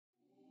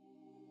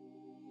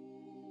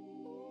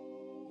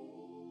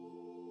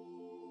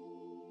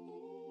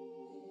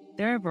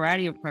There are a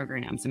variety of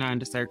programs in our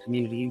underserved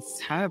communities.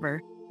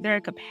 However, there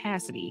are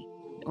capacity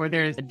or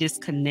there's a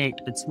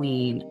disconnect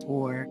between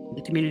or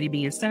the community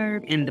being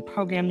served and the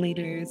program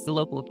leaders, the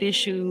local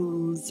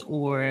officials,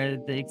 or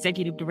the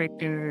executive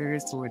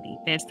directors or the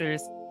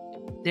investors.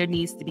 There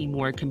needs to be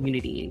more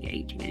community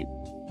engagement.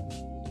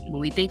 When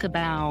we think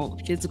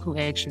about physical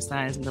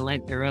exercise and the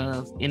lack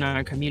thereof in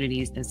our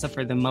communities that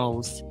suffer the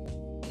most,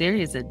 there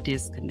is a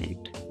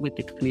disconnect with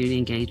the community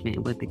engagement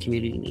and what the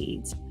community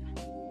needs.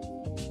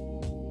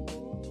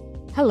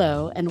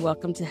 Hello, and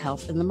welcome to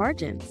Health in the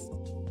Margins.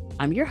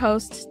 I'm your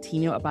host,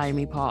 Tinu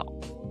Paul.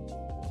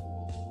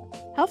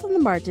 Health in the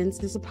Margins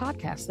is a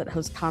podcast that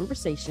hosts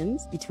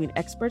conversations between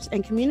experts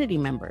and community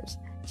members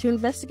to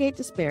investigate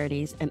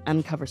disparities and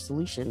uncover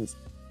solutions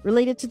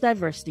related to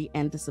diversity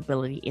and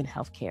disability in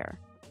healthcare.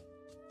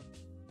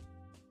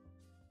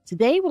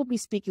 Today, we'll be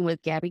speaking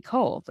with Gabi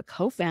Cole, the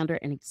co-founder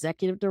and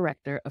executive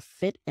director of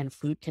Fit and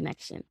Food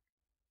Connection.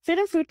 Fit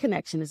and Food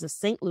Connection is a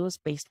St.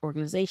 Louis-based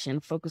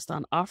organization focused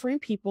on offering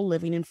people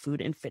living in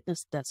food and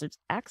fitness deserts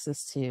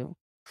access to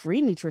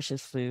free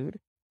nutritious food,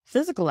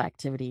 physical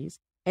activities,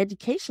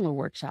 educational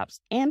workshops,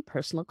 and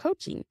personal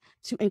coaching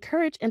to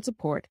encourage and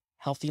support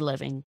healthy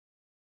living.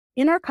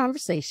 In our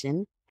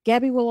conversation,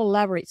 Gabi will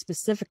elaborate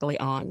specifically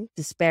on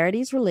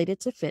disparities related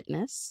to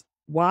fitness,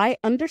 why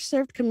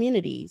underserved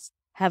communities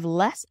have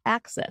less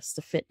access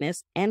to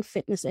fitness and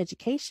fitness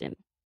education,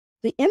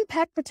 the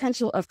impact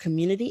potential of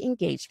community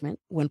engagement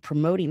when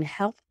promoting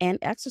health and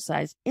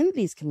exercise in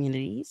these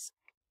communities,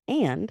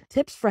 and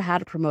tips for how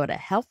to promote a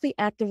healthy,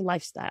 active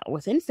lifestyle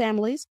within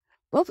families,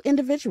 both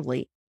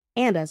individually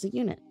and as a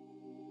unit.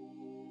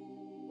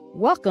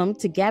 Welcome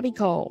to Gabi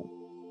Cole.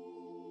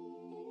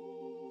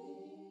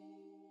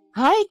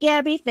 Hi,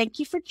 Gabi. Thank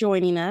you for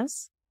joining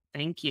us.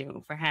 Thank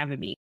you for having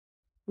me.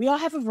 We all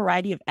have a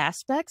variety of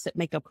aspects that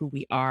make up who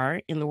we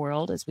are in the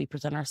world as we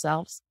present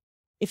ourselves.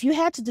 If you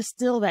had to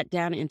distill that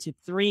down into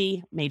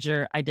three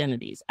major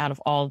identities out of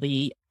all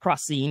the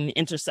crossing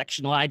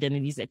intersectional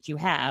identities that you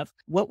have,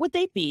 what would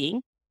they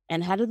be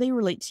and how do they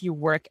relate to your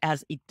work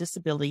as a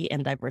disability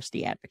and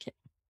diversity advocate?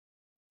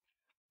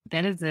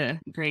 That is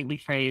a greatly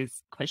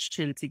phrased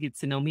question to get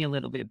to know me a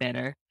little bit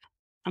better.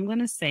 I'm going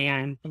to say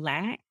I'm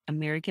Black,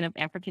 American of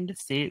African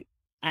descent.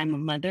 I'm a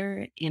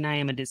mother and I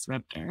am a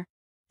disruptor.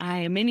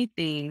 I am many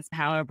things.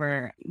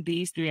 However,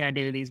 these three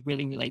identities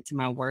really relate to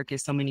my work in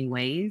so many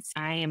ways.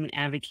 I am an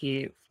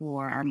advocate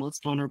for our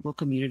most vulnerable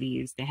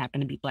communities that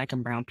happen to be Black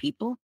and Brown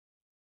people.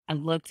 I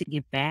love to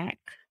give back.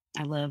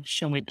 I love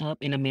showing up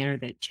in a manner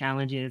that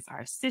challenges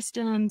our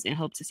systems and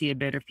hope to see a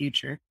better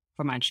future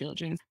for my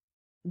children.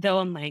 Though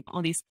I'm like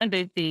all these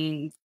other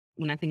things,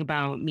 when I think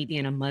about me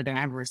being a mother,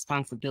 I have a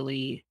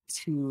responsibility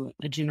to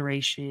a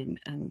generation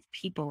of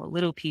people,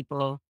 little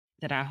people,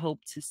 that I hope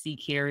to see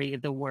carry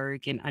the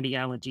work and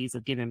ideologies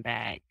of giving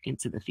back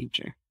into the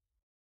future.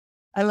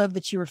 I love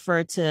that you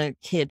refer to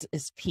kids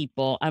as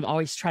people. I'm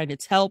always trying to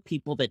tell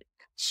people that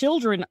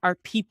children are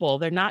people.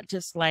 They're not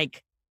just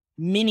like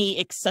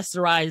mini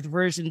accessorized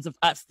versions of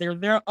us. They're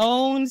their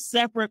own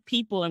separate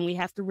people, and we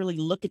have to really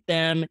look at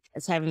them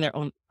as having their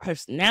own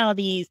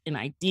personalities and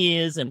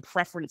ideas and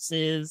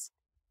preferences.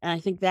 And I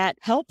think that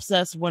helps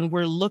us when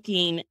we're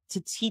looking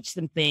to teach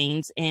them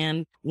things.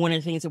 And one of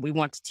the things that we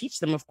want to teach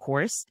them, of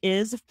course,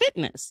 is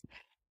fitness.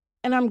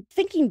 And I'm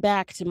thinking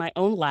back to my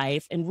own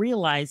life and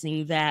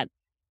realizing that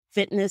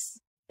fitness,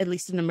 at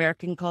least in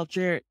American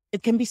culture,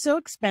 it can be so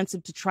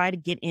expensive to try to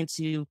get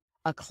into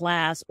a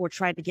class or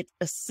try to get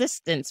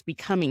assistance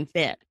becoming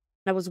fit.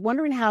 And I was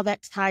wondering how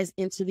that ties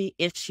into the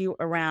issue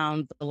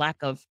around the lack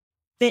of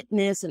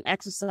fitness and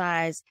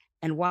exercise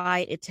and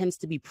why it tends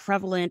to be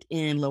prevalent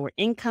in lower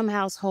income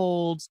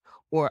households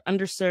or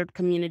underserved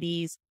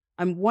communities.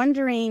 I'm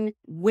wondering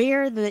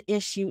where the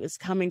issue is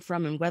coming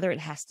from and whether it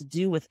has to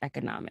do with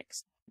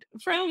economics.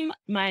 From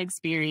my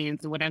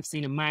experience and what I've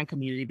seen in my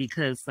community,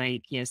 because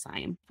yes, I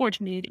am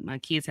fortunate. My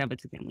kids have a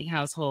two-family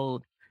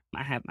household.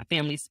 I have my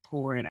family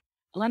support.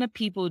 A lot of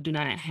people do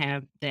not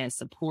have that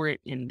support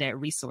and that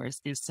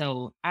resource. And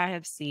so I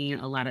have seen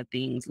a lot of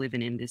things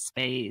living in this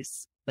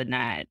space, but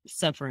not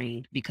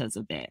suffering because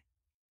of that.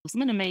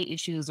 Some of the main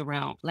issues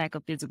around lack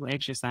of physical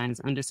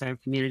exercise in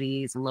underserved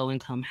communities and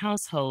low-income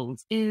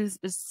households is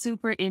a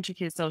super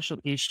intricate social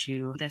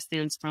issue that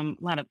stems from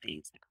a lot of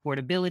things, like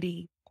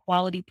affordability,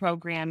 quality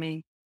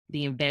programming,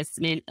 the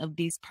investment of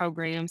these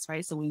programs,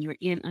 right? So when you're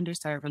in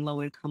underserved and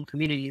low-income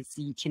communities,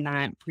 you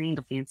cannot bring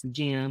a fancy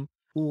gym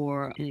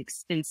or an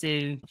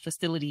expensive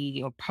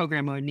facility or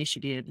program or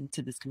initiative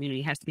into this community.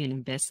 It has to be an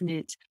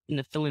investment in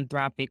a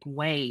philanthropic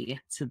way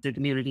to the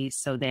community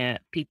so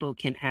that people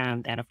can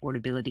have that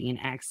affordability and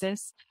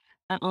access.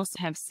 I also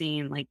have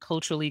seen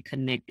culturally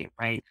connected,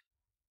 right?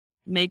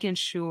 Making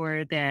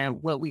sure that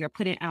what we are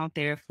putting out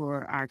there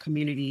for our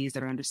communities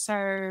that are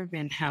underserved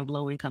and have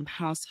low-income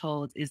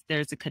households is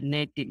there's a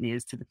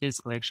connectedness to the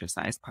physical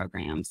exercise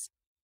programs.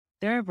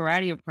 There are a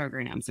variety of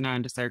programs in our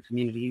underserved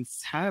communities.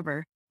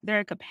 However, there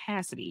are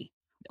capacity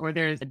or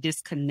there's a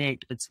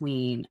disconnect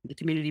between the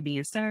community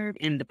being served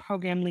and the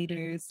program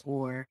leaders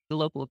or the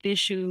local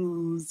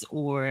officials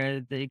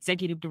or the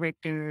executive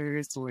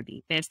directors or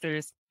the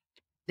investors.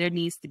 There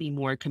needs to be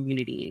more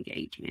community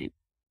engagement.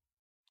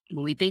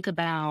 When we think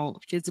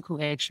about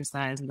physical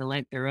exercise and the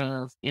lack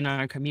thereof in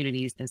our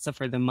communities that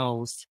suffer the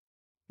most,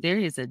 there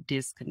is a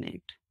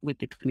disconnect with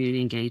the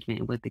community engagement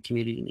and what the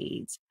community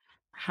needs.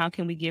 How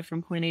can we get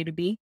from point A to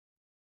B?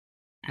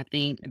 I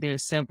think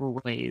there's several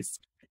ways.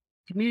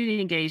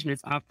 Community engagement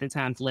is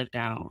oftentimes left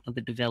out of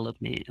the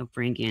development of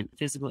bringing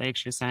physical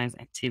exercise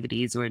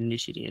activities or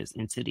initiatives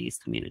into these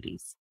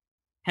communities.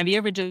 Have you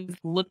ever just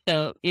looked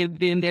up if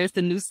then there's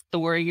a new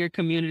store in your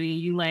community,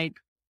 you like,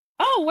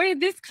 oh, where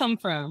did this come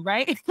from?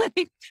 Right?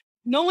 Like,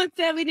 no one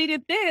said we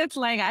needed this.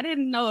 Like, I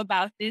didn't know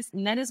about this.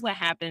 And that is what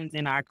happens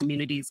in our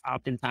communities.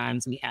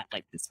 Oftentimes we have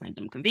like this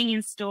random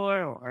convenience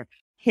store or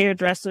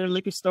Hairdresser,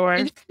 liquor store.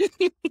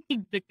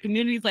 the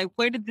community's like,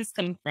 where did this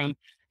come from?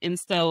 And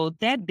so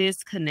that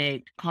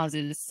disconnect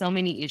causes so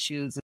many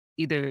issues.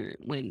 Either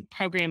when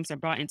programs are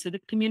brought into the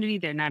community,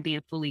 they're not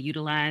being fully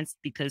utilized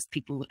because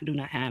people do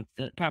not have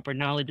the proper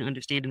knowledge and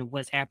understanding of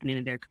what's happening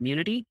in their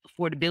community,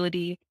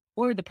 affordability,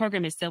 or the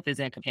program itself is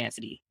at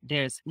capacity.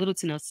 There's little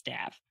to no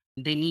staff.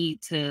 They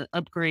need to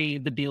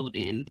upgrade the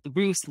building, the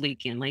roof's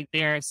leaking. Like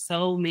there are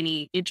so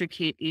many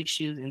intricate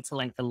issues into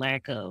like the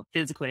lack of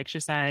physical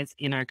exercise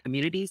in our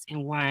communities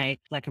and why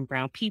Black and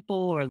brown people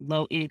or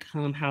low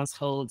income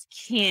households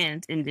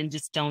can't and then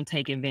just don't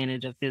take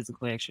advantage of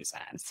physical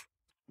exercise.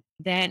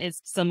 That is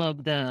some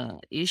of the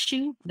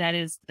issue. That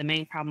is the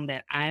main problem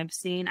that I've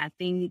seen. I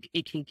think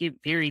it can get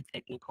very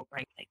technical,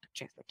 right? Like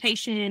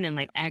transportation and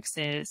like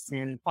access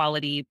and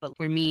quality. But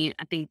for me,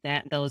 I think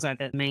that those are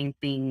the main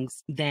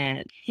things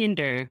that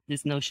hinder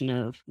this notion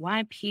of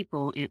why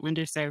people in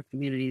underserved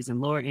communities and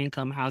lower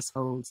income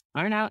households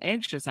aren't out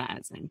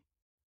exercising.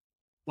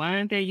 Why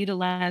aren't they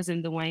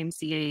utilizing the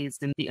YMCAs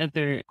and the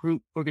other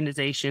group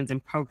organizations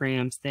and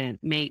programs that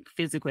make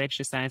physical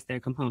exercise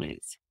their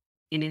components?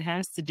 And it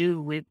has to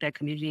do with that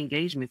community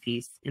engagement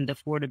piece and the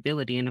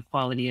affordability and the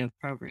quality of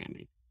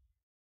programming.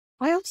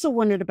 I also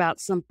wondered about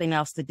something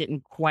else that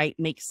didn't quite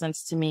make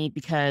sense to me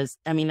because,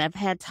 I mean, I've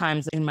had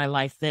times in my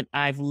life that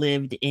I've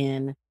lived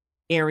in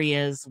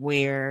areas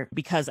where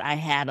because I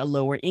had a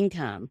lower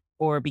income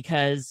or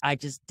because I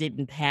just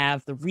didn't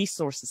have the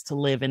resources to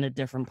live in a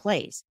different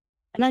place.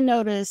 And I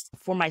noticed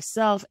for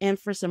myself and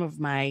for some of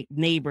my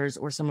neighbors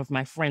or some of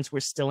my friends who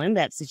are still in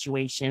that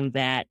situation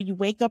that you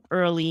wake up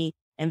early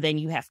and then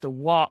you have to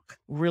walk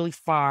really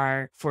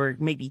far for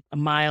maybe a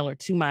mile or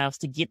 2 miles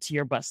to get to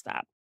your bus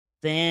stop.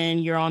 Then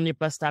you're on your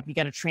bus stop, you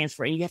got to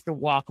transfer and you have to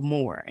walk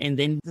more. And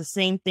then the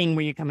same thing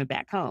when you're coming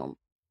back home.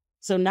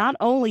 So not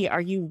only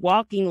are you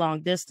walking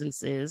long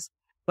distances,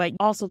 but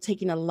also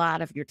taking a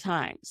lot of your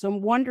time. So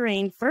I'm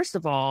wondering, first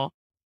of all,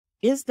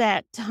 is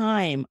that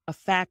time a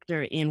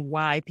factor in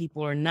why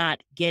people are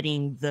not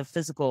getting the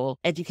physical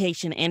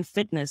education and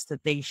fitness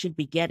that they should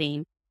be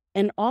getting?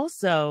 And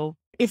also,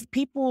 if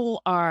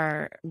people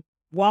are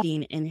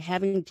walking and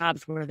having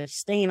jobs where they're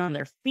staying on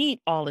their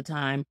feet all the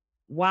time,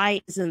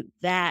 why isn't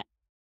that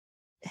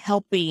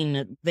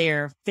helping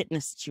their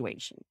fitness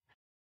situation?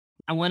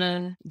 I want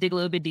to dig a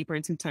little bit deeper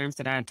into terms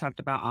that I talked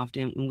about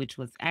often, which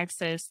was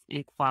access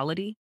and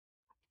quality.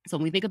 So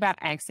when we think about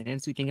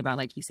access, we think about,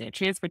 like you said,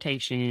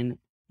 transportation,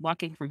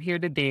 walking from here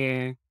to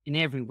there and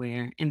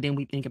everywhere. And then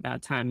we think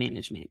about time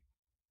management.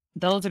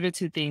 Those are the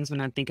two things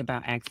when I think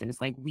about access.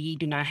 Like we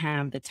do not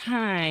have the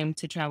time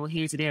to travel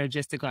here to there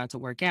just to go out to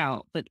work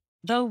out. But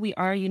though we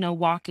are,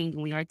 walking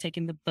and we are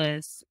taking the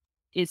bus,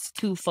 it's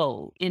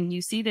twofold. And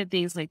you see that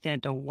things like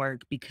that don't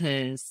work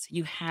because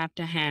you have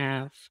to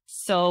have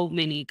so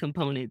many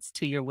components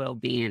to your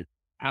well-being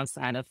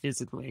outside of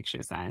physical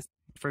exercise.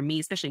 For me,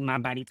 especially my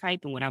body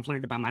type and what I've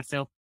learned about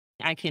myself,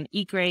 I can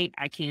eat great.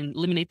 I can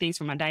eliminate things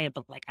from my diet,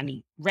 but like I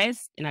need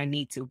rest and I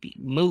need to be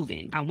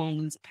moving. I won't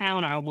lose a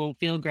pound or I won't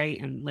feel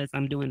great unless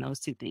I'm doing those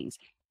two things.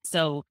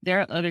 So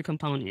there are other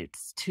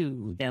components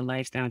to that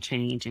lifestyle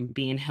change and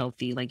being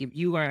healthy. Like if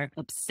you are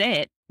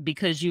upset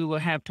because you will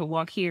have to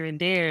walk here and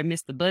there,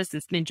 miss the bus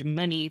and spend your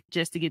money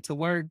just to get to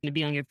work and to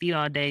be on your feet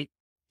all day,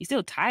 you're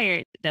still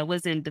tired. That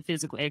wasn't the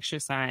physical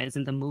exercise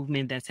and the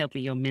movement that's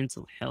helping your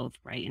mental health,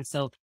 right? And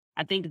so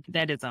I think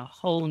that is a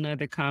whole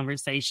nother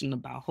conversation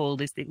about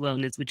holistic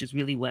wellness, which is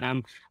really what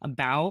I'm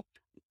about.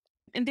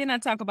 And then I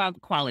talk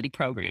about quality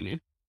programming.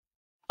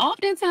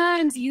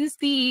 Oftentimes you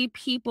see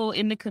people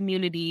in the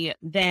community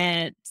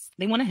that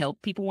they want to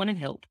help. People want to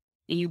help.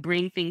 And you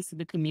bring things to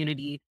the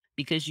community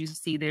because you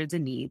see there's a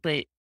need,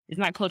 but it's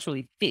not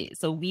culturally fit.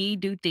 So we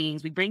do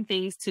things, we bring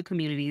things to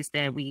communities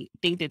that we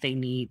think that they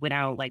need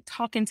without like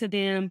talking to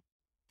them,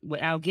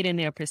 without getting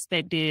their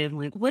perspective.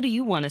 Like, what do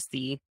you want to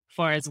see as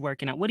far as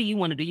working out? What do you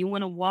want to do? You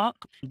want to walk?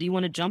 Do you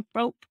want to jump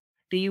rope?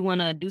 Do you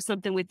want to do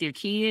something with your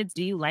kids?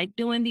 Do you like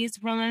doing these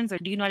runs or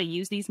do you know how to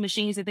use these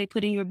machines that they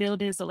put in your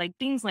building? So like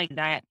things like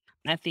that.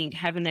 I think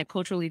having that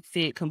culturally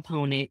fit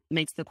component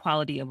makes the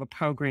quality of a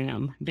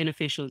program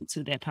beneficial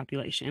to that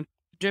population.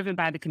 driven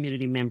by the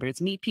community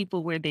members, meet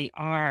people where they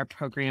are,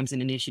 programs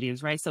and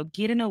initiatives, right? So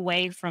getting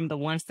away from the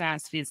one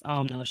size fits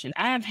all notion.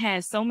 I have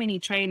had so many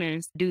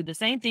trainers do the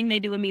same thing they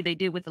do with me, they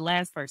did with the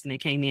last person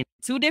that came in.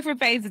 Two different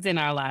phases in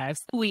our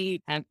lives.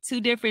 We have two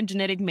different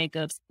genetic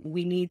makeups.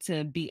 We need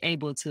to be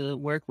able to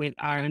work with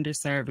our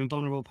underserved and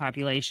vulnerable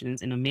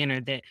populations in a manner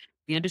that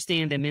we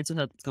understand that mental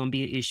health is going to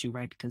be an issue,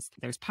 right? Because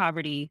there's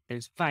poverty,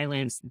 there's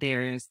violence,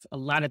 there's a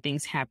lot of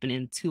things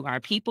happening to our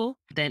people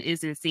that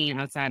isn't seen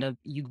outside of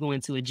you going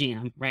to a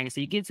gym, right?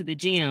 So you get to the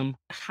gym,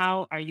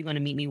 how are you going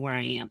to meet me where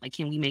I am? Like,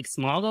 can we make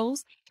small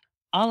goals?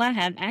 All I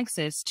have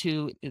access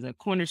to is a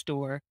corner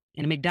store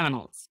and a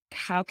McDonald's.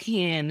 How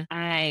can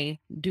I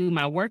do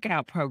my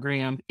workout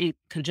program in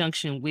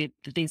conjunction with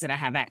the things that I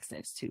have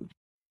access to?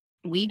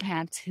 We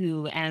have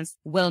to, as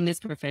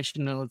wellness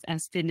professionals,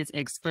 as fitness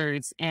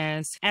experts,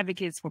 as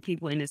advocates for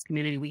people in this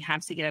community, we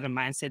have to get out of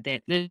mindset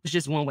that there's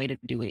just one way to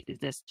do it.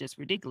 That's just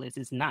ridiculous.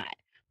 It's not.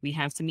 We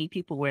have to meet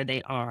people where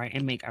they are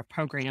and make our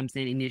programs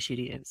and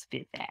initiatives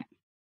fit that.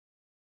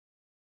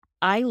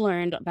 I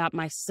learned about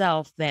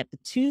myself that the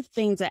two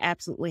things I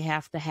absolutely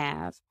have to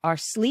have are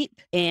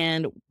sleep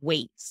and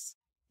weights.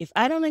 If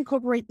I don't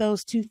incorporate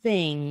those two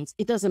things,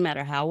 it doesn't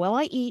matter how well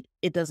I eat.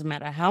 It doesn't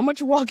matter how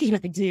much walking I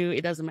do.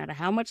 It doesn't matter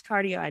how much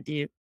cardio I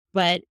do.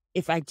 But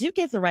if I do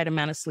get the right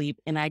amount of sleep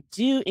and I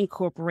do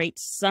incorporate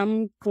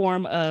some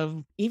form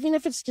of, even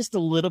if it's just a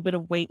little bit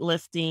of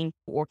weightlifting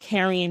or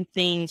carrying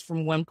things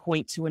from one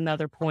point to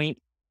another point,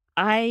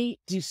 I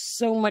do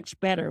so much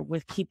better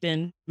with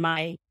keeping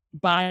my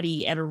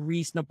body at a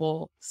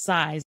reasonable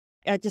size.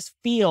 I just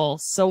feel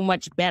so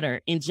much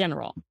better in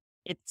general.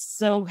 It's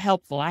so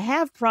helpful. I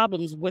have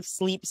problems with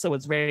sleep, so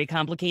it's very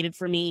complicated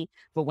for me.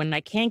 But when I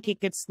can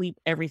get good sleep,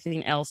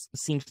 everything else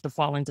seems to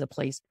fall into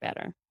place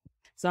better.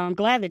 So I'm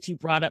glad that you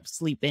brought up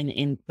sleep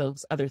in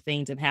those other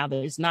things and how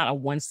there's not a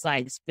one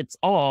size fits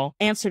all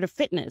answer to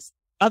fitness.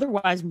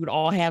 Otherwise, we would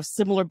all have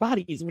similar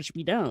bodies, which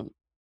we don't.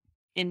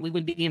 And we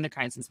would be in the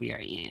crisis we are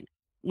in.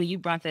 When you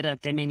brought that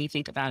up, that made me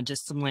think about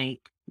just some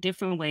like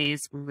different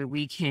ways where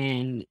we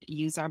can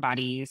use our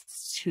bodies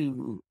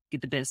to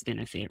get the best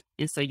benefit.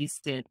 And so you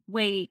said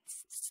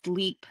weights,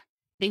 sleep,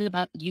 think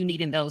about you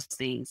needing those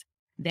things.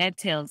 That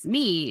tells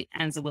me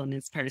as a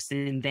wellness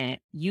person that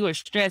you are a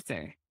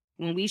stressor.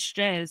 When we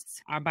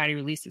stress, our body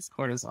releases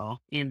cortisol,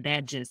 and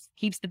that just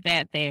keeps the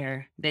fat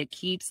there. That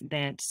keeps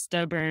that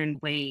stubborn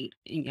weight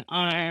in your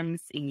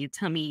arms, in your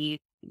tummy,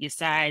 your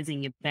sides,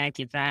 in your back,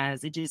 your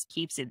thighs. It just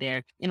keeps it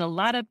there. And a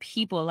lot of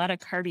people, a lot of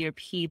curvier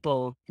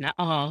people, not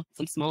all,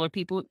 some smaller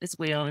people as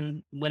well,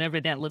 and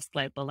whatever that looks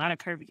like, but a lot of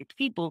curvier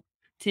people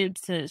tend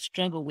to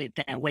struggle with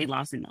that weight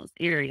loss in those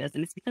areas.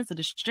 And it's because of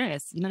the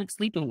stress. You're not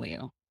sleeping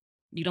well.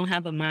 You don't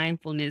have a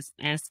mindfulness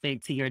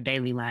aspect to your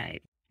daily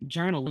life.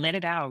 Journal, let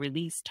it out,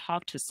 release,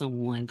 talk to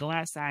someone, go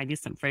outside, get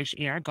some fresh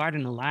air. I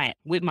garden a lot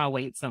with my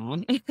weights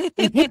on and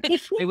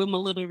with my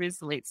little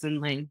wristlets, and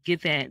like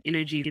get that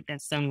energy, get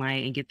that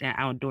sunlight, and get that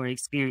outdoor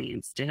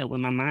experience to help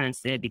with my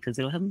mindset, because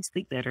it'll help me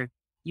sleep better.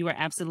 You are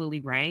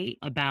absolutely right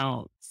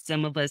about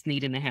some of us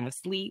needing to have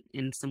sleep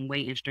and some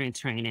weight and strength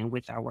training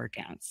with our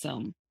workouts.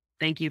 So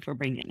thank you for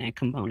bringing that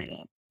component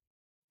up.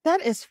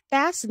 That is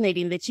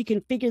fascinating that you can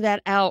figure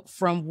that out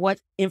from what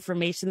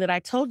information that I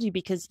told you,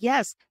 because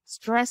yes,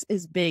 stress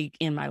is big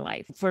in my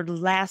life. For the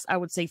last, I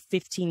would say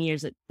 15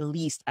 years at the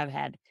least, I've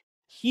had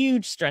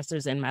huge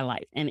stressors in my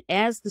life. And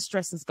as the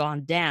stress has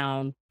gone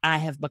down, I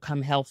have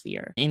become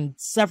healthier in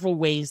several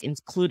ways,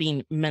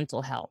 including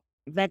mental health.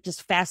 That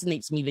just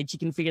fascinates me that you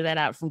can figure that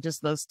out from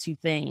just those two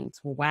things.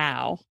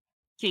 Wow.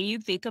 Can you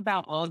think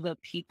about all the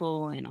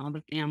people and all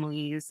the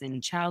families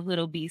and childhood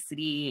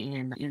obesity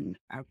and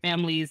our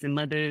families and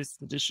mothers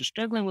that just are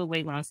struggling with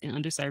weight loss in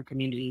underserved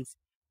communities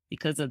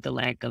because of the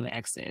lack of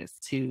access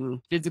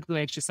to physical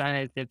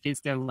exercise that fits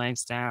their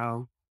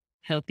lifestyle,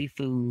 healthy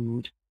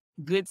food,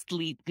 good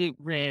sleep, good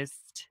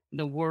rest,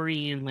 the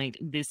worrying, like,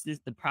 this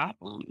is the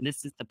problem.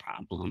 This is the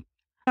problem.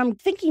 I'm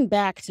thinking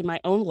back to my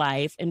own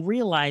life and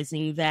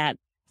realizing that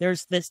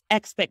there's this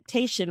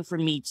expectation for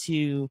me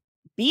to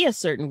be a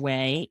certain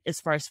way as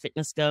far as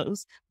fitness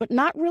goes, but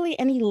not really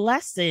any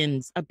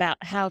lessons about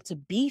how to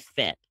be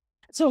fit.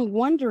 So I'm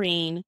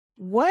wondering,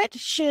 what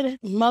should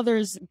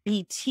mothers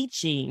be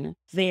teaching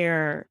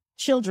their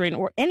children,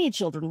 or any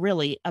children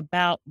really,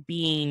 about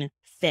being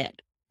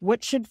fit?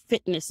 What should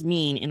fitness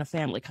mean in a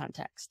family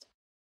context?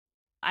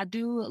 I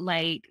do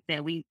like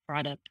that we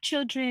brought up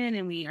children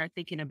and we are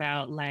thinking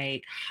about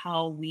like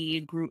how we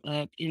grew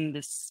up in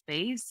the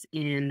space,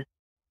 in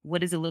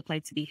what does it look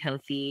like to be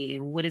healthy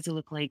and what does it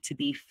look like to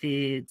be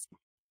fit.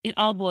 It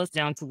all boils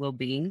down to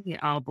well-being.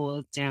 It all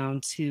boils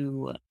down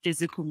to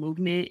physical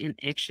movement and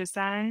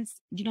exercise.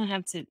 You don't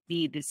have to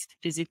be this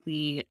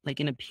physically, like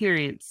in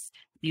appearance,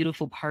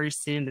 beautiful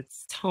person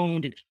that's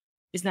toned.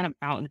 It's not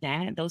about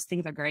that. Those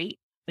things are great,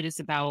 but it's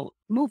about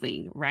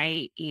moving,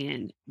 right?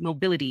 And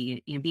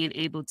mobility and being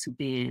able to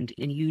bend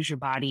and use your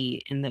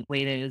body in the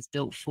way that it's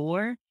built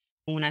for.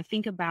 When I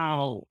think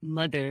about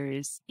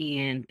mothers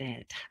and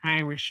that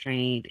time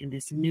restraint and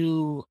this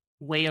new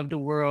way of the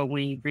world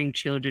when you bring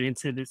children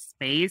into this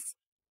space,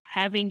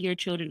 having your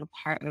children a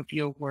part of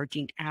your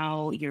working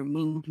out, your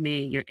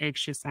movement, your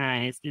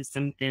exercise is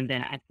something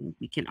that I think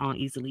we can all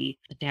easily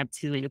adapt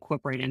to and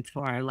incorporate into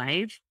our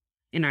life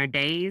in our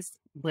days.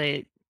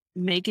 But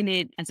making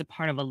it as a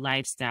part of a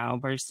lifestyle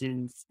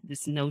versus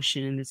this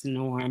notion, this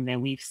norm that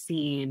we've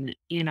seen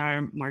in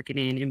our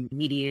marketing and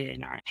media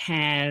and our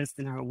past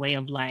and our way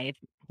of life,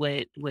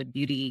 what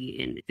beauty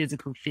and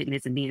physical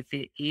fitness and being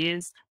fit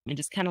is, and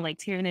just kind of like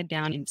tearing it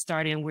down and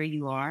starting where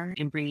you are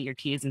and bringing your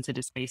kids into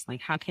the space. Like,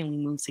 how can we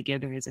move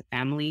together as a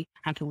family?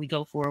 How can we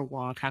go for a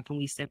walk? How can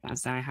we step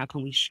outside? How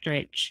can we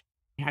stretch?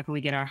 How can we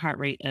get our heart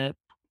rate up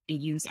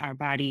and use our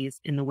bodies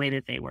in the way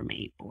that they were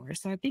made for?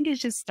 So I think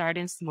it's just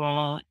starting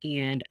small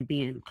and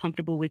being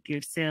comfortable with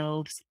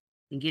yourselves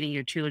and getting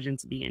your children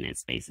to be in that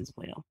space as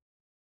well.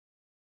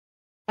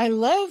 I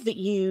love that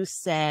you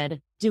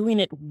said doing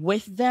it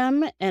with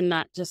them and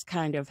not just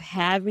kind of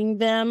having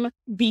them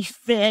be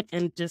fit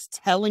and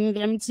just telling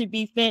them to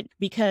be fit,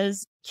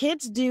 because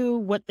kids do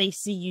what they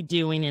see you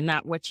doing and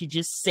not what you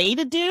just say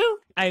to do.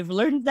 I've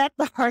learned that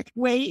the hard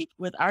way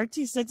with our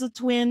 2 sets of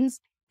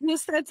twins. 2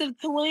 sets of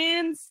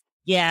twins?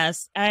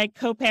 Yes, I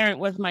co-parent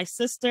with my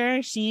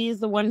sister. She's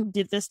the one who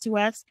did this to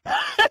us.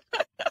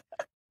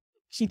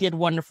 She did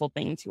wonderful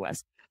things to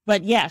us.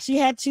 But yeah, she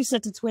had 2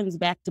 sets of twins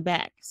back to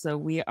back. So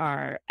we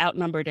are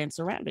outnumbered and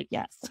surrounded.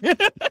 Yes.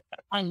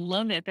 I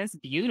love that. That's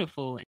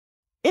beautiful.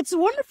 It's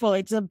wonderful.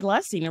 It's a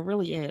blessing. It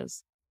really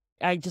is.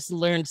 I just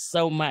learned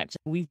so much.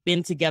 We've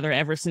been together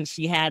ever since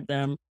she had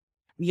them.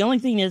 The only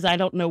thing is, I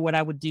don't know what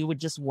I would do with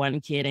just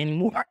one kid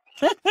anymore.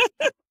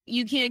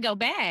 You can't go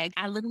back.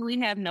 I literally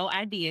have no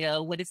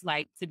idea what it's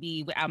like to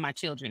be without my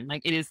children.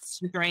 Like, it is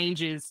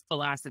strangest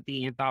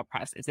philosophy and thought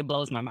process. It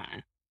blows my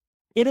mind.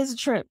 It is a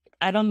trip.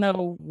 I don't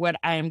know what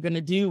I am going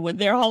to do when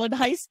they're all in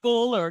high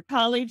school or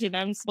college and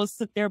I'm supposed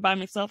to sit there by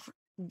myself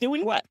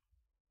doing what?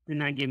 Do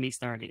not get me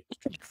started.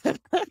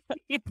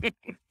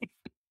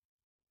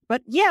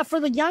 But yeah, for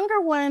the younger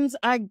ones,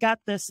 I got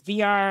this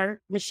VR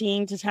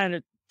machine to kind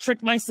of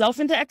trick myself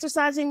into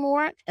exercising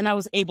more. And I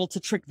was able to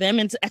trick them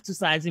into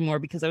exercising more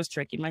because I was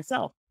tricking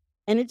myself.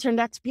 And it turned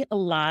out to be a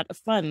lot of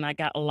fun. I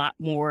got a lot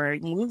more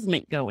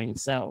movement going.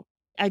 So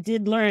I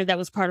did learn, that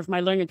was part of my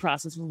learning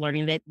process, of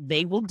learning that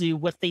they will do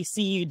what they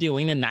see you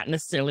doing and not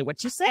necessarily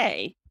what you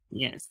say.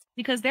 Yes,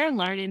 because they're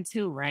learning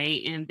too,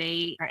 right? And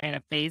they are at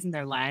a phase in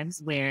their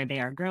lives where they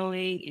are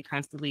growing and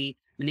constantly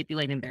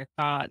manipulating their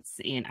thoughts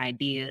and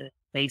ideas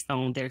based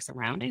on their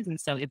surroundings.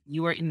 And so if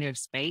you are in their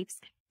space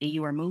and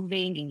you are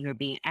moving and you're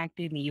being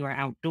active and you are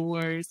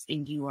outdoors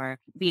and you are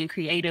being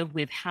creative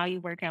with how you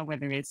work out,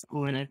 whether it's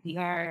on a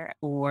VR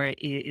or it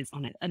is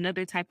on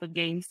another type of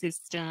game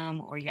system,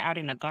 or you're out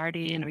in a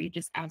garden, or you're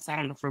just outside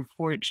on the front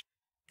porch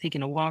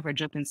taking a walk or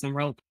jumping some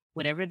rope,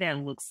 whatever that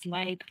looks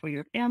like for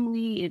your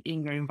family and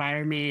in your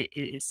environment,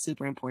 it is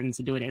super important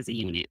to do it as a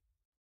unit.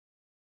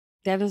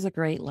 That is a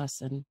great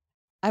lesson.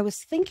 I was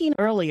thinking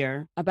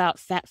earlier about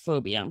fat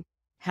phobia,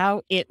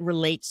 how it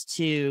relates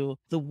to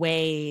the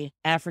way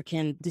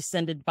African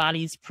descended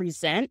bodies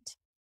present.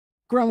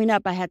 Growing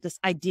up, I had this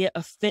idea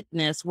of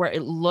fitness where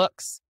it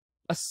looks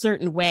a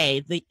certain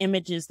way. The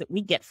images that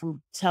we get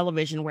from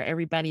television where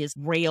everybody is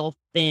rail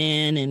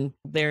thin and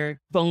their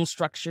bone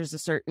structures a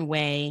certain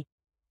way.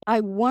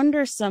 I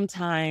wonder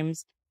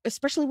sometimes,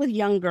 especially with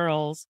young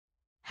girls,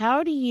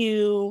 how do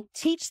you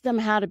teach them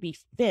how to be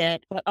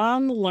fit, but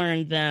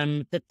unlearn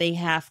them that they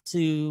have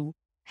to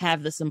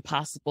have this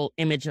impossible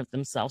image of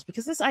themselves?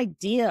 Because this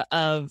idea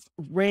of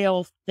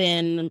rail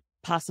thin,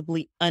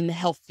 possibly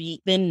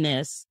unhealthy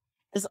thinness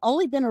has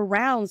only been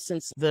around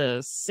since the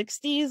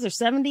 60s or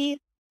 70s.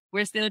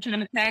 We're still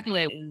trying to tackle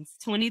it. It's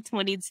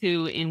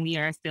 2022, and we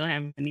are still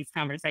having these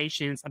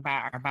conversations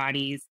about our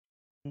bodies.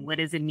 What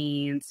does it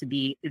mean to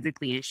be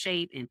physically in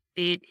shape and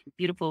fit and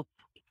beautiful?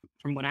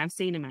 From what I've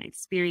seen in my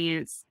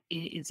experience, it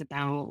is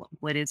about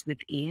what is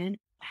within.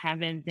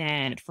 Having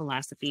that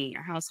philosophy in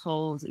your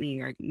households and in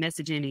your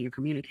messaging and your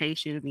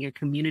communications and your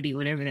community,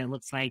 whatever that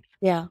looks like.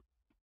 Yeah.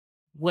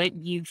 What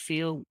you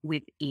feel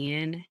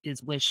within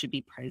is what should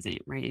be present,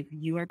 right? If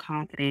you are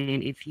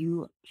confident, if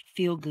you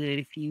feel good,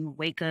 if you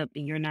wake up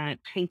and you're not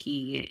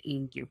cranky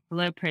and your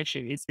blood pressure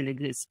is in a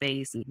good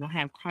space and you don't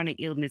have chronic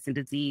illness and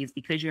disease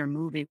because you're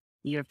moving,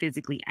 you're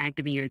physically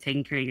active and you're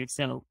taking care of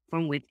yourself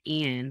from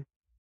within,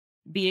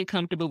 being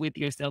comfortable with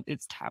yourself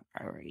is top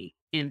priority.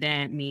 And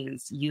that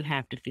means you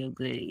have to feel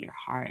good in your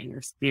heart and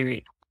your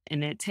spirit.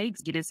 And that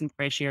takes getting some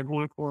fresh air,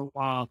 going for a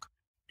walk,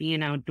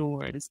 being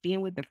outdoors, being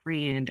with a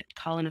friend,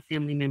 calling a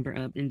family member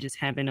up and just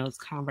having those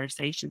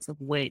conversations of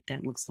what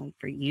that looks like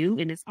for you.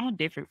 And it's all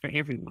different for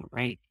everyone,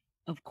 right?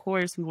 Of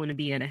course, we want to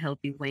be at a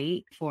healthy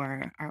weight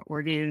for our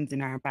organs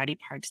and our body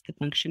parts to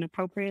function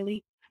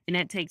appropriately. And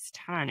that takes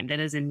time. That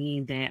doesn't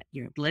mean that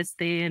you're less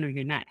than or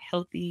you're not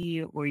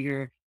healthy or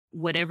you're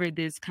whatever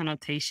this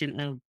connotation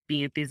of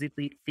being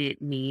physically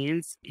fit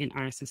means in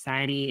our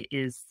society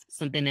is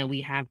something that we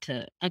have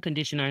to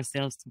uncondition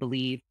ourselves to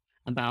believe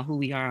about who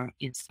we are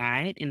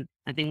inside. And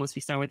I think once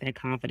we start with that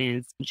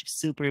confidence, which is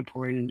super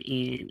important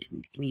in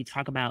when you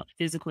talk about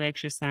physical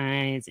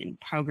exercise and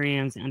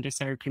programs and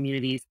underserved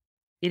communities,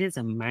 It is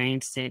a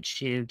mindset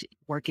shift,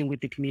 working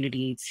with the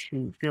community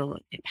to feel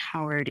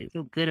empowered and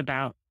feel good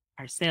about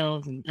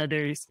ourselves and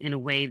others in a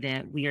way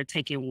that we are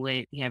taking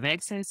what we have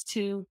access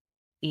to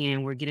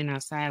and we're getting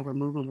outside, we're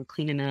moving, we're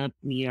cleaning up,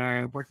 we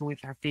are working with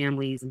our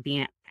families and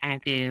being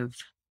active,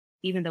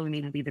 even though we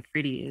may not be the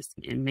prettiest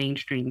in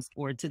mainstream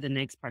or to the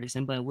next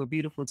person, but we're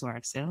beautiful to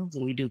ourselves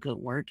and we do good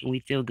work and we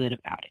feel good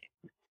about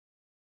it.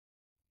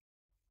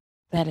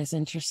 That is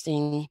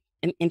interesting,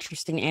 an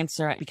interesting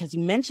answer because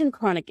you mentioned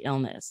chronic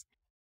illness.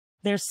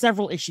 There's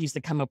several issues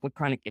that come up with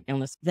chronic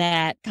illness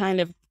that kind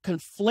of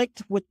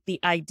conflict with the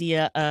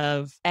idea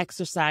of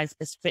exercise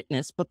as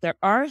fitness. But there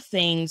are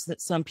things that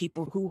some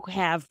people who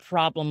have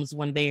problems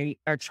when they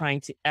are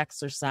trying to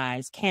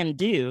exercise can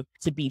do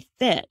to be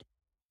fit.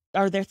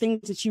 Are there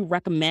things that you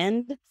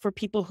recommend for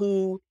people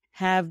who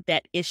have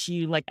that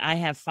issue? Like I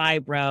have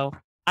fibro.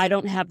 I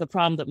don't have the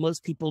problem that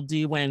most people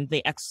do when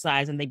they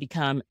exercise and they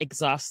become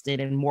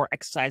exhausted and more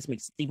exercise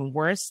makes it even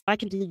worse. I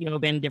can do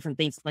yoga and different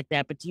things like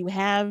that. But do you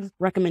have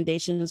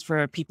recommendations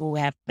for people who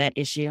have that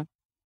issue?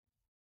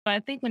 I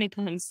think when it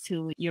comes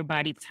to your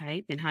body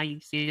type and how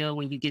you feel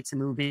when you get to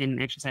move in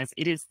and exercise,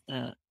 it is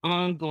an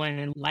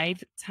ongoing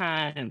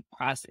lifetime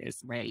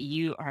process, right?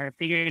 You are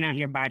figuring out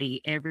your body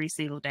every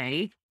single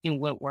day and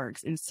what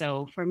works. And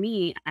so for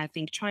me, I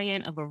think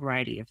trying a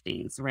variety of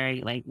things,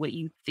 right? Like what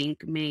you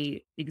think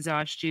may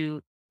exhaust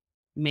you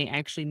may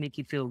actually make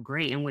you feel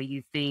great. And what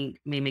you think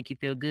may make you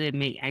feel good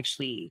may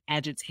actually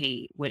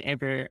agitate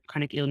whatever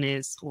chronic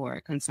illness or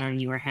concern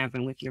you are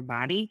having with your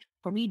body.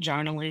 For me,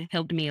 journaling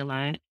helped me a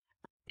lot.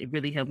 It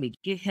really helped me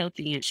get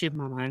healthy and shift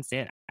my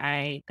mindset.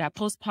 I got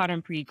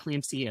postpartum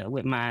preeclampsia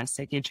with my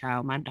second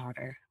child, my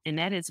daughter. And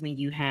that is when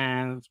you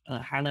have a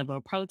high level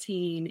of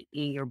protein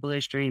in your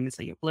bloodstream. And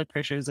so your blood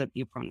pressure is up,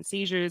 you're prone to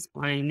seizures,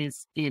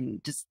 blindness,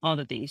 and just all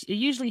the things. It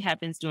usually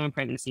happens during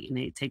pregnancy and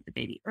they take the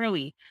baby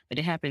early, but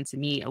it happened to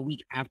me a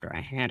week after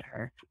I had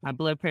her. My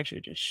blood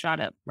pressure just shot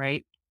up,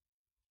 right?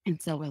 And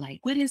so we're like,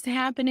 what is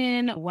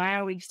happening? Why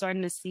are we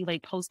starting to see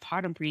like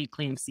postpartum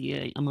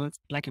preeclampsia amongst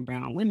Black and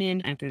brown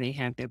women after they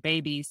have their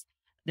babies?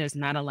 There's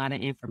not a lot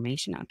of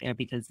information out there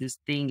because this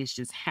thing is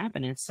just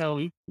happening.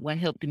 So what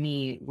helped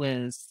me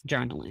was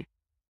journaling.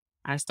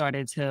 I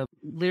started to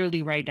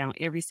literally write down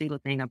every single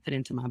thing I put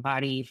into my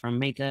body, from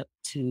makeup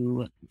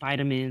to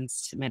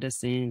vitamins to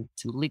medicine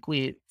to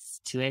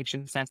liquids to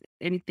exercise,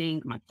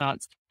 anything, my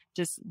thoughts,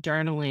 just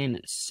journaling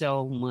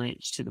so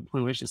much to the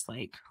point where it's just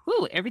like,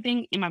 whoo,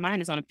 everything in my mind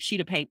is on a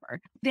sheet of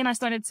paper. Then I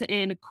started to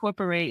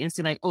incorporate and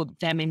see like, oh,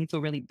 that made me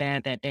feel really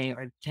bad that day,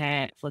 or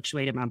that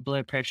fluctuated my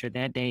blood pressure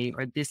that day,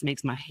 or this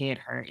makes my head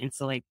hurt. And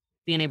so like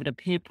being able to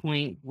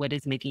pinpoint what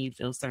is making you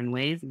feel certain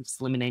ways and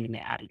just eliminating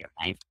it out of your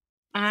life.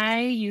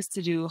 I used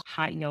to do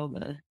hot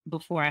yoga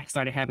before I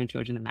started having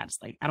children, and I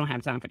just like, I don't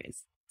have time for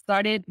this.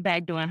 Started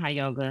back doing hot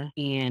yoga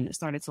and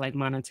started to like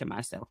monitor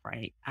myself,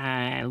 right?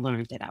 I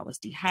learned that I was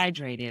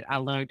dehydrated. I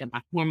learned that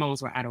my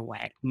hormones were out of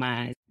whack.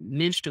 My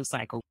menstrual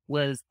cycle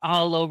was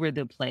all over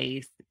the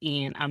place.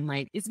 And I'm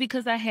like, it's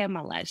because I had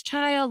my last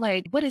child.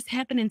 Like, what is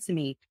happening to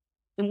me?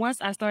 And once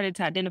I started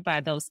to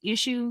identify those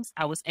issues,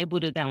 I was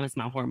able to balance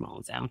my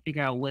hormones out and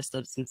figure out what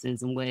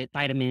substances and what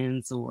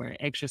vitamins or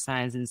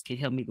exercises could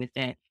help me with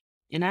that.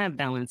 And I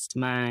balanced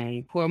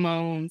my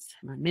hormones,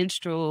 my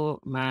menstrual,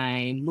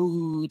 my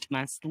mood,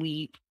 my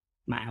sleep,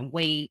 my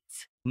weight,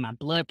 my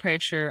blood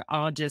pressure,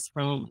 all just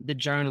from the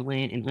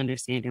journaling and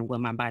understanding what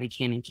my body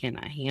can and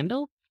cannot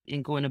handle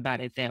and going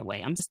about it that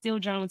way. I'm still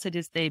journaling to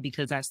this day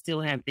because I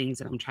still have things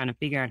that I'm trying to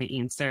figure out and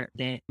insert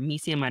that me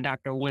seeing my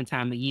doctor one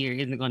time a year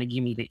isn't going to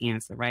give me the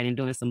answer, right? And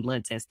doing some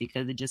blood tests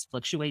because it just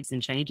fluctuates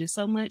and changes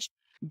so much.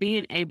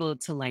 Being able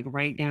to like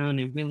write down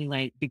and really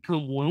like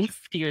become one with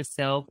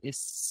yourself is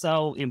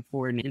so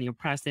important in your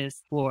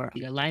process for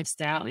your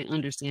lifestyle and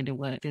understanding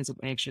what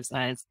physical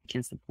exercise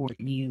can support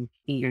you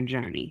in your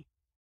journey.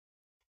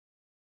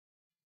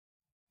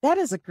 That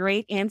is a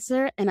great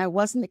answer. And I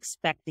wasn't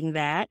expecting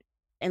that.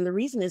 And the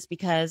reason is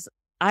because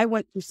I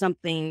went through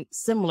something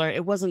similar.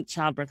 It wasn't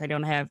childbirth. I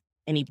don't have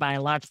any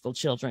biological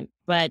children.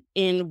 But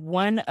in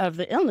one of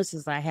the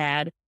illnesses I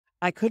had,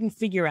 I couldn't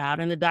figure out,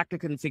 and the doctor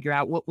couldn't figure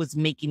out what was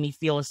making me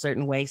feel a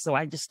certain way. So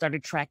I just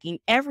started tracking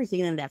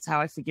everything, and that's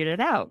how I figured it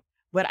out.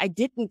 But I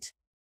didn't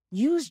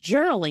use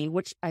journaling,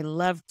 which I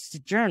loved to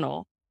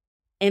journal.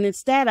 And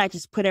instead, I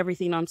just put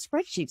everything on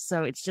spreadsheets.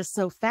 So it's just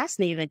so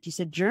fascinating that you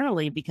said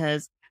journaling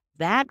because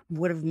that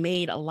would have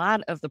made a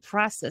lot of the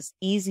process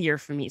easier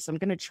for me. So I'm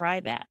going to try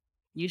that.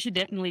 You should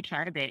definitely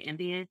try that. And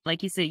then,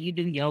 like you said, you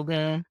do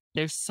yoga.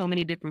 There's so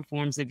many different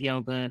forms of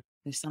yoga.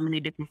 There's so many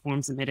different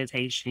forms of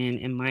meditation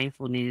and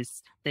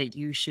mindfulness that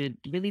you should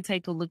really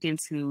take a look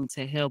into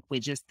to help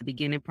with just the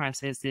beginning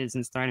processes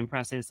and starting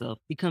process of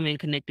becoming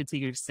connected to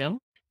yourself.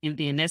 And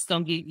then that's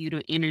going to give you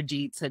the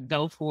energy to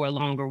go for a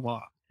longer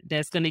walk.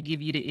 That's going to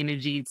give you the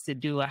energy to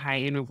do a high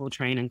interval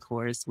training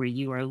course where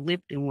you are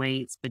lifting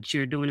weights, but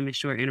you're doing them in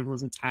short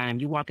intervals of time.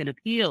 You're walking up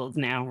hills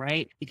now,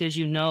 right? Because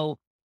you know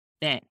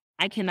that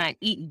I cannot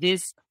eat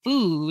this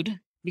food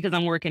because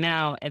I'm working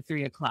out at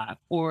 3 o'clock,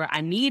 or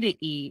I need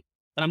to eat,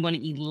 but I'm going to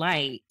eat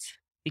light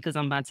because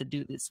I'm about to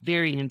do this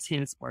very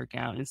intense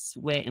workout and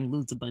sweat and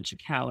lose a bunch of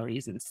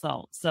calories and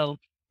salt. So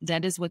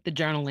that is what the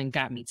journaling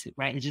got me to,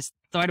 right? It just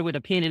started with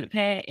a pen and a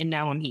pad, and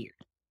now I'm here.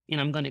 And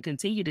I'm going to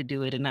continue to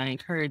do it. And I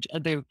encourage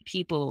other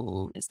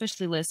people,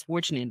 especially less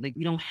fortunate, like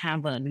you don't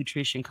have a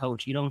nutrition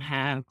coach, you don't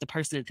have the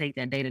person to take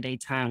that day-to-day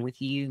time with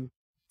you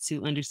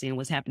to understand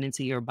what's happening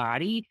to your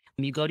body.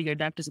 When you go to your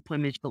doctor's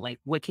appointment, but like,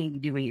 what can you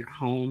do in your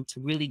home to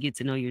really get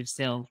to know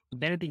yourself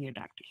better than your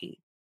doctor can?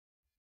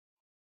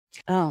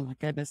 Oh my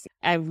goodness.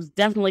 I was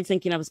definitely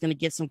thinking I was going to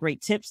get some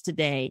great tips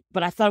today,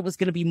 but I thought it was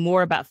going to be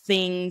more about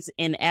things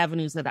and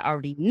avenues that I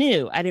already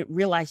knew. I didn't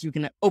realize you were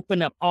going to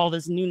open up all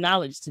this new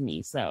knowledge to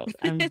me. So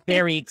I'm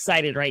very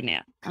excited right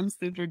now. I'm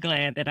super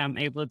glad that I'm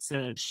able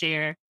to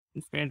share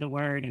and spread the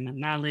word and the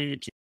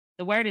knowledge.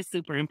 The word is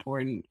super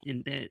important,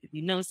 and that if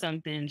you know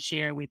something,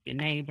 share it with your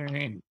neighbor.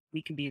 And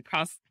we can be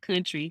across the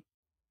country,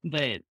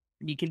 but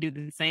you can do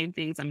the same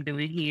things I'm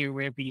doing here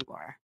wherever you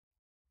are.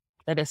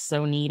 That is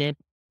so needed.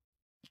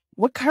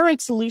 What current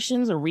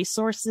solutions or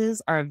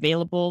resources are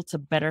available to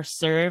better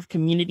serve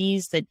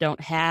communities that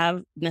don't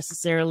have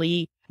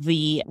necessarily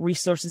the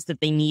resources that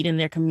they need in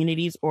their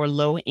communities or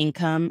low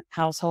income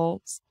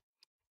households?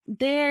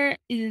 There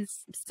is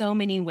so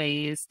many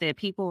ways that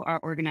people are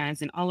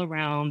organizing all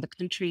around the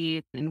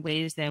country in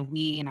ways that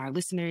we and our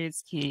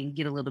listeners can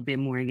get a little bit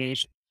more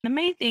engaged. The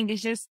main thing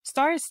is just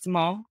start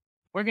small,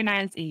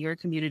 organize in your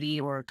community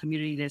or a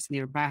community that's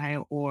nearby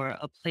or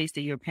a place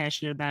that you're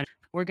passionate about.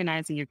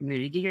 Organize in your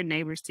community, get your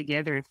neighbors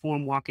together and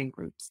form walking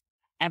groups.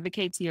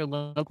 Advocate to your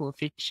local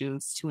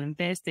officials to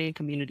invest in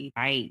community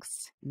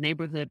bikes,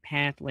 neighborhood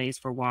pathways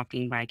for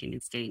walking, biking,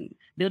 and skating.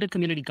 Build a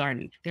community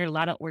garden. There are a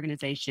lot of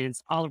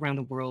organizations all around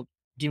the world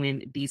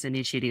doing these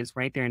initiatives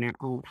right there in their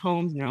own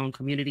homes, in their own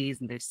communities,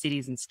 in their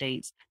cities and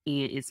states.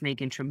 And it's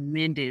making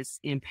tremendous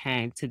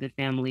impact to the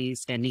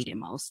families that need it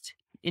most.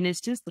 And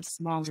it's just a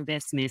small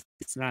investment.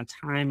 It's about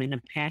time and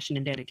a passion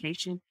and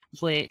dedication,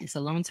 but it's a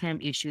long-term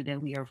issue that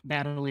we are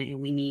battling, and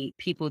we need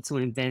people to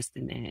invest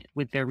in that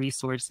with their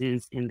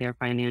resources and their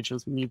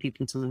financials. We need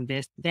people to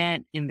invest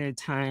that in their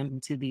time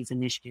into these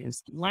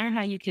initiatives. Learn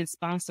how you can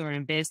sponsor or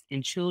invest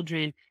in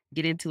children,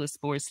 get into a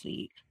sports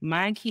league.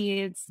 My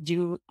kids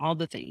do all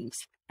the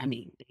things. I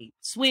mean, they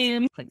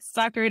swim, play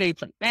soccer, they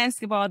play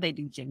basketball, they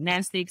do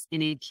gymnastics,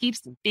 and it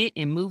keeps them fit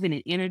and moving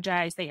and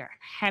energized. They are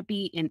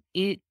happy, and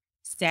it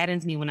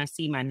saddens me when I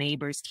see my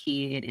neighbor's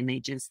kid and they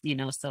just,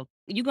 so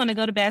you're going to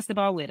go to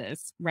basketball with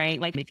us, right?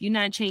 Like if you're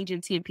not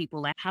changing 10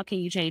 people, like how can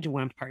you change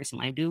one person?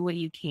 Like do what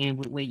you can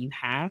with what you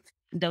have.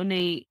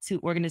 Donate to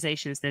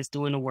organizations that's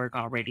doing the work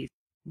already.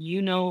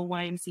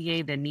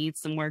 YMCA that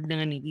needs some work done,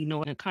 and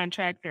a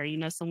contractor,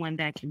 someone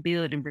that can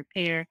build and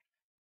repair.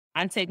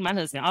 I take my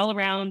husband all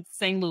around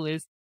St.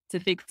 Louis to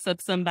fix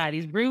up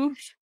somebody's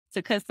roof,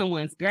 to cut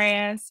someone's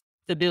grass,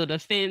 to build a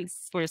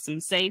fence for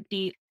some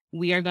safety.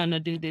 We are going to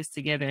do this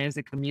together as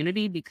a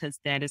community because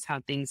that is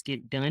how things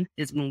get done,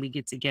 is when we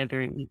get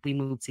together and we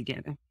move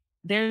together.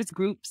 There's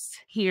groups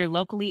here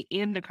locally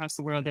and across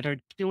the world that are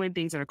doing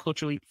things that are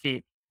culturally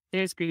fit.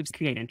 There's groups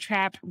creating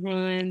trap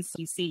runs.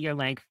 You see your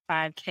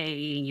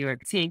 5K, your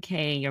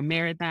 10K, your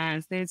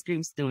marathons. There's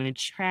groups doing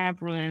trap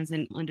runs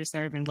in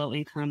underserved and low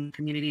income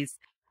communities,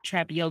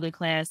 trap yoga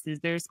classes.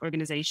 There's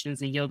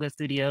organizations and yoga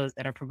studios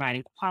that are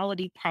providing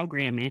quality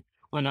programming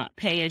on a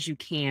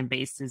pay-as-you-can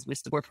basis with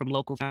support from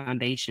local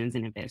foundations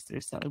and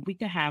investors. So if we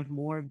could have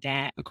more of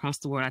that across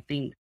the world, I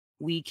think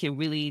we can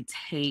really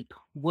take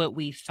what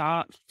we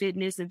thought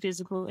fitness and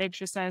physical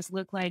exercise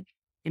look like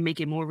and make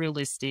it more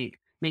realistic,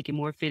 make it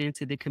more fit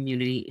into the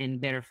community and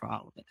better for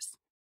all of us.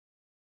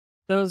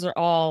 Those are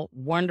all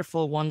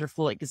wonderful,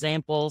 wonderful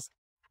examples.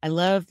 I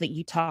love that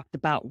you talked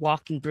about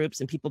walking groups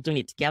and people doing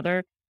it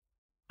together.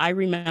 I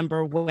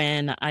remember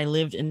when I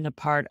lived in a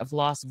part of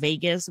Las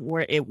Vegas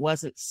where it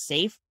wasn't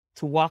safe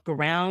to walk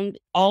around.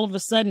 All of a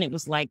sudden it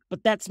was like,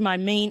 but that's my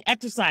main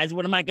exercise.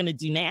 What am I going to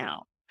do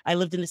now? I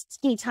lived in this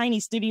teeny tiny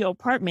studio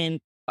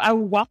apartment. I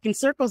would walk in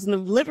circles in the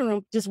living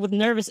room just with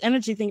nervous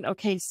energy thinking,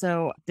 okay,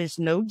 so there's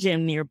no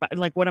gym nearby.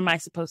 Like, what am I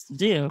supposed to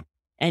do?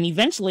 And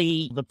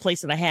eventually the place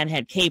that I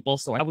had cable.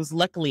 So I was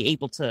luckily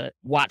able to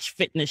watch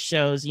fitness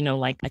shows,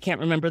 like I can't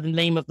remember the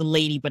name of the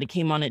lady, but it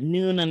came on at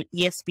noon on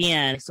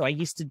ESPN. So I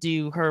used to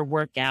do her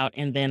workout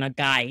and then a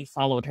guy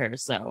followed her.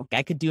 So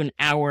I could do an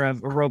hour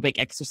of aerobic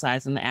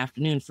exercise in the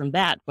afternoon from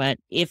that. But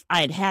if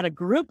I had had a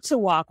group to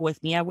walk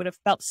with me, I would have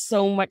felt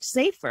so much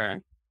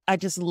safer. I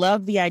just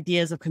love the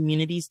ideas of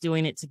communities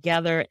doing it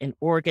together and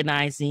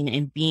organizing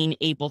and being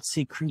able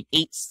to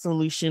create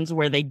solutions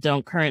where they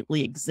don't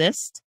currently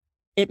exist.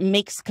 It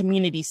makes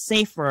communities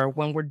safer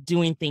when we're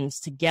doing things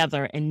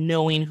together and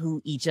knowing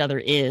who each other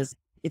is.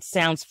 It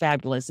sounds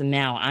fabulous. And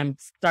now I'm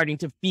starting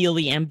to feel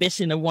the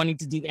ambition of wanting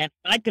to do that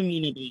in my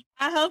community.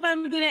 I hope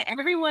I'm getting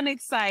everyone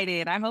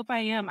excited. I hope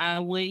I am. I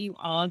want you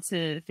all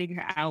to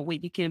figure out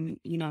what you can,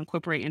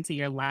 incorporate into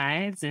your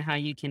lives and how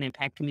you can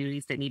impact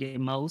communities that need it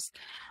most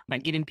by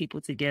getting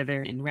people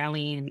together and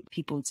rallying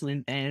people to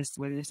invest,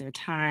 whether it's their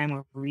time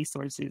or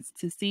resources,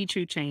 to see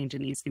true change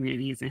in these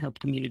communities and help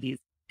communities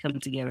come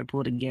together,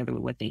 pull together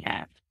with what they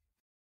have.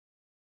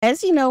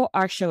 As you know,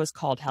 our show is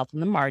called Health in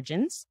the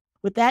Margins.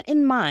 With that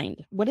in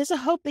mind, what is a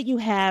hope that you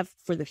have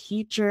for the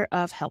future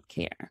of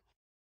healthcare?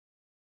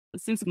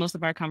 Since most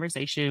of our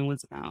conversation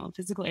was about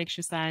physical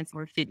exercise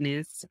or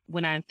fitness,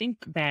 when I think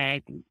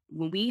back,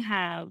 when we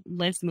have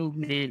less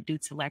movement due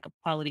to lack of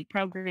quality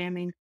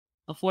programming,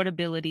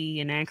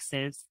 affordability, and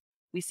access,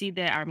 we see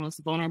that our most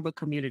vulnerable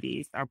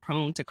communities are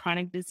prone to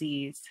chronic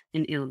disease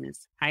and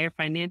illness, higher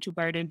financial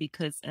burden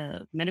because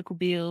of medical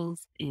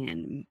bills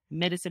and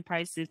medicine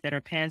prices that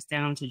are passed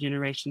down to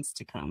generations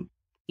to come,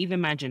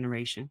 even my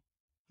generation.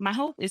 My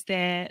hope is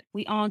that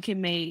we all can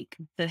make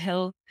the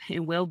health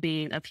and well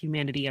being of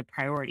humanity a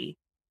priority,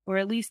 or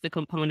at least a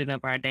component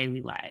of our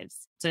daily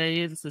lives. So it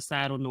is a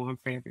societal norm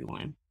for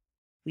everyone.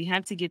 We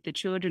have to get the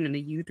children and the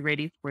youth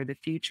ready for the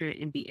future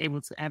and be able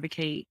to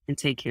advocate and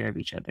take care of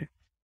each other.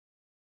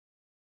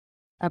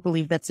 I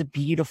believe that's a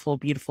beautiful,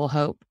 beautiful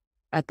hope.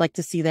 I'd like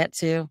to see that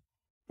too.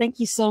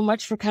 Thank you so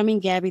much for coming,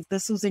 Gabi.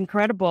 This was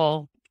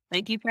incredible.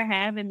 Thank you for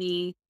having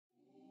me.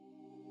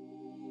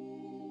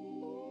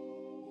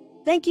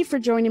 Thank you for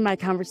joining my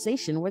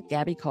conversation with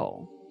Gabi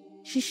Cole.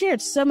 She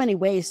shared so many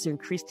ways to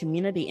increase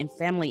community and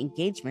family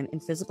engagement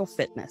in physical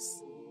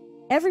fitness.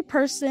 Every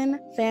person,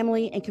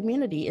 family, and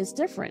community is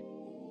different,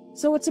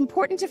 so it's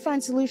important to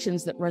find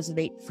solutions that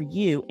resonate for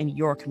you and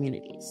your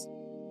communities.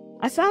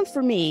 I found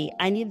for me,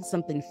 I needed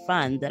something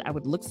fun that I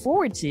would look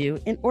forward to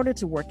in order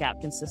to work out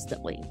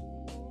consistently.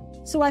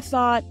 So I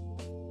thought,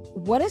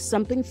 what is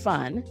something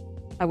fun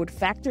I would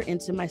factor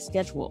into my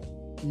schedule,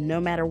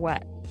 no matter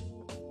what?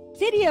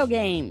 Video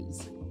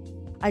games.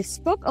 I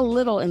spoke a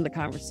little in the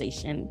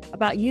conversation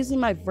about using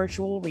my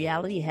virtual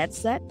reality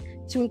headset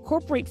to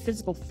incorporate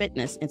physical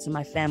fitness into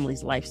my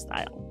family's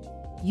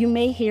lifestyle. You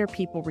may hear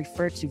people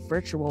refer to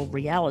virtual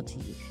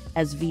reality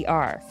as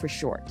VR for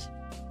short.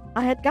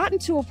 I had gotten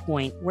to a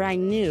point where I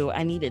knew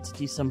I needed to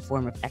do some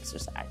form of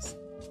exercise,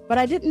 but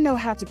I didn't know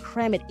how to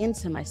cram it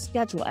into my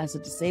schedule as a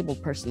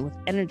disabled person with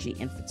energy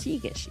and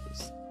fatigue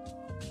issues.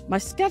 My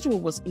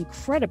schedule was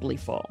incredibly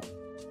full,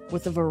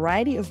 with a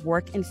variety of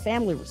work and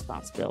family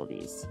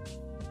responsibilities,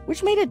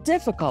 which made it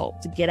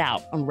difficult to get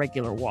out on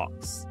regular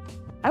walks.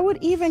 I would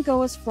even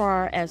go as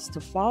far as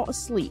to fall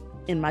asleep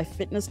in my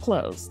fitness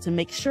clothes to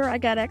make sure I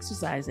got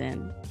exercise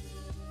in.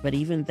 But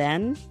even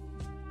then,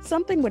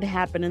 something would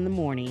happen in the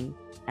morning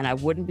and I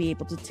wouldn't be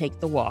able to take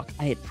the walk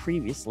I had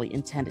previously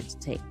intended to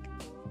take.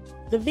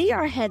 The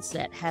VR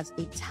headset has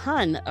a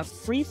ton of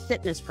free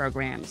fitness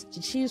programs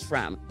to choose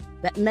from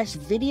that mesh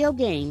video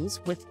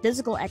games with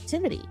physical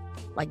activity,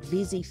 like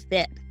VZ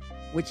Fit,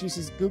 which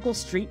uses Google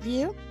Street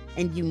View,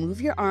 and you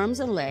move your arms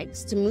and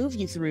legs to move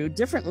you through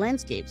different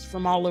landscapes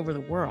from all over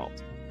the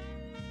world.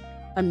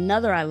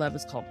 Another I love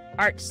is called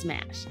Art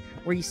Smash,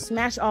 where you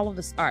smash all of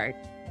this art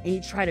and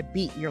you try to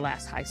beat your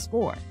last high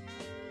score.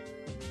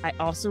 I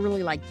also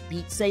really like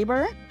Beat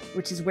Saber,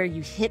 which is where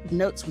you hit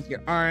notes with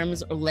your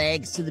arms or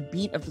legs to the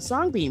beat of the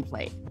song being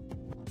played.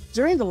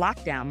 During the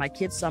lockdown, my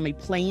kids saw me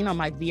playing on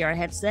my VR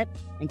headset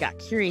and got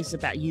curious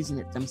about using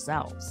it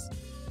themselves.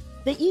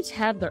 They each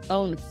have their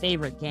own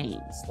favorite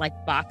games,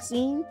 like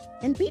boxing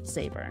and Beat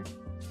Saber.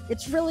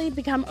 It's really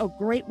become a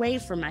great way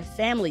for my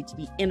family to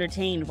be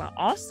entertained while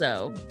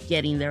also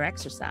getting their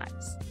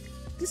exercise.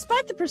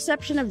 Despite the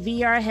perception of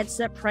VR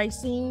headset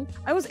pricing,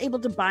 I was able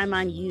to buy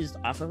mine used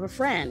off of a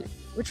friend,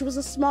 which was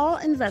a small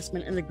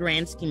investment in the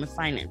grand scheme of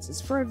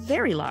finances for a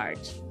very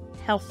large,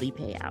 healthy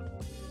payout.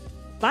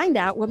 Find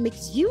out what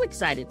makes you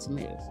excited to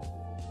move.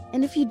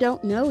 And if you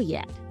don't know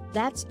yet,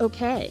 that's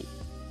okay.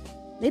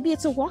 Maybe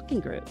it's a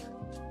walking group,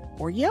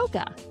 or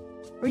yoga,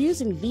 or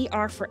using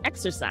VR for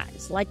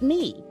exercise like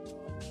me.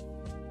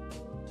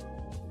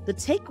 The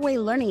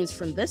takeaway learnings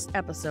from this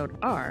episode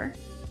are: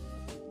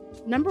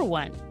 number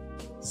 1,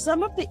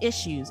 some of the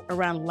issues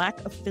around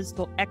lack of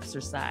physical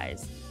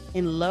exercise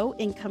in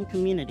low-income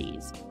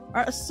communities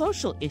are a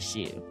social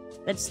issue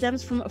that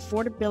stems from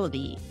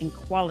affordability and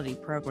quality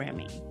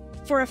programming.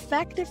 For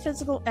effective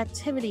physical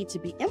activity to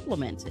be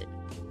implemented,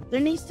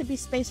 there needs to be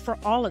space for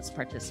all its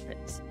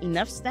participants,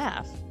 enough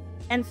staff,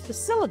 and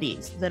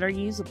facilities that are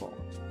usable.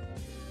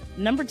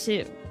 Number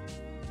 2,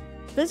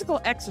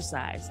 physical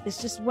exercise is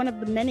just one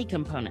of the many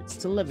components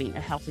to living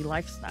a healthy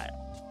lifestyle.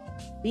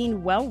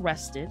 Being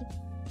well-rested,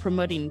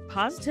 promoting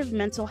positive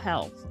mental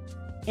health,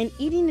 and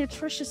eating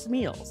nutritious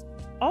meals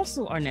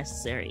also are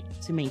necessary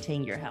to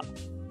maintain your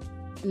health.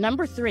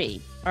 Number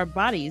 3, our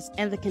bodies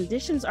and the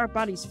conditions our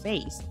bodies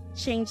face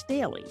change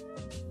daily.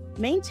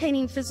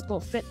 Maintaining physical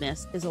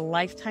fitness is a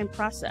lifetime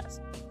process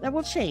that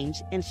will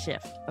change and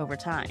shift over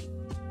time.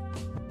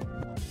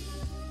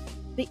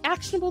 The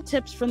actionable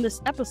tips from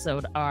this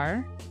episode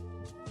are: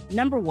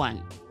 number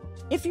 1,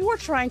 if you are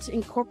trying to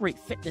incorporate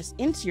fitness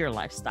into your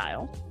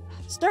lifestyle,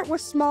 start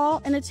with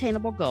small and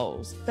attainable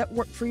goals that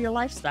work for your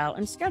lifestyle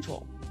and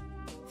schedule.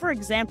 For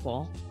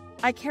example,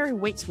 I carry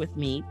weights with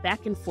me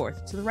back and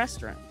forth to the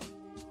restroom.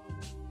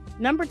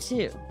 Number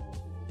 2,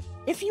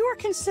 if you are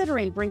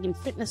considering bringing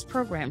fitness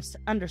programs to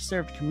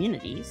underserved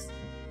communities,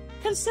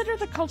 consider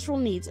the cultural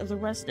needs of the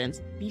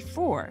residents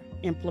before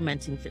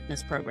implementing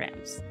fitness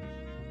programs.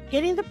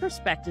 Getting the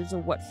perspectives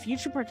of what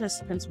future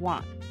participants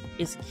want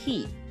is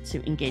key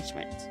to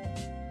engagement.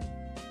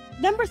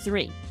 Number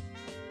 3,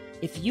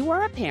 if you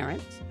are a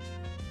parent,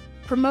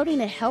 promoting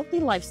a healthy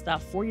lifestyle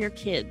for your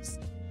kids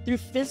through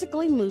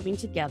physically moving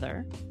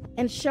together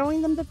and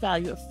showing them the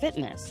value of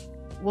fitness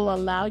will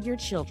allow your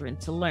children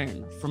to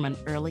learn from an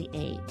early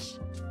age.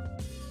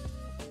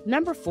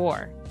 Number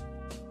 4,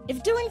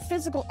 if doing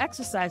physical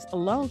exercise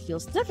alone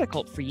feels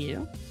difficult for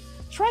you,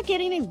 try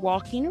getting a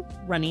walking,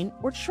 running,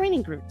 or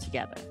training group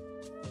together.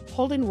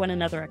 Holding one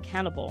another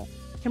accountable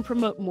can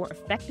promote more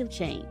effective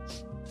change.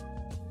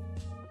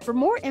 For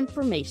more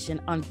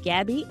information on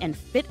Gabi and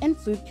Fit and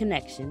Food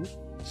Connection,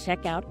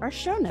 check out our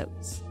show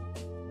notes.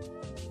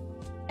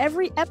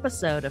 Every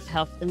episode of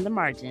Health in the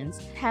Margins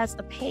has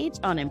a page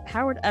on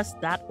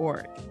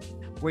empoweredus.org,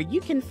 where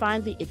you can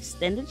find the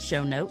extended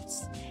show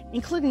notes,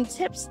 including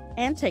tips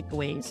and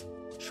takeaways,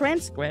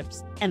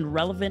 transcripts, and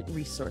relevant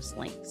resource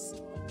links.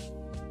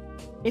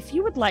 If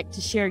you would like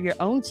to share your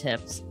own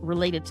tips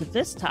related to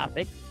this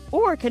topic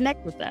or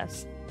connect with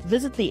us,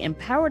 visit the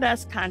Empowered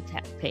Us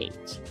contact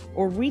page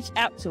or reach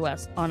out to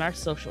us on our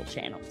social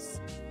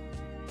channels.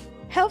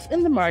 Health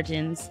in the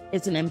Margins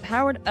is an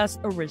Empowered Us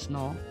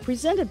original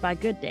presented by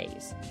Good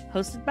Days,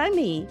 hosted by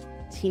me,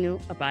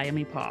 Tinu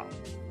Abayami-Paul.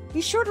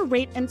 Be sure to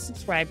rate and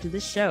subscribe to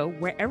this show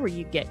wherever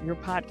you get your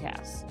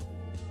podcasts.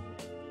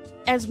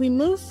 As we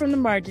move from the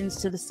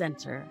margins to the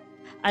center,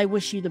 I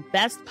wish you the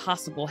best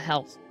possible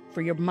health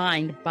for your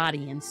mind,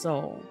 body, and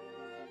soul.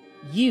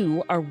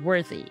 You are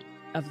worthy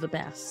of the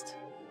best.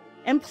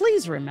 And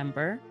please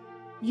remember,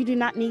 you do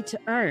not need to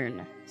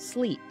earn,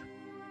 sleep,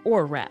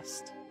 or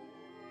rest.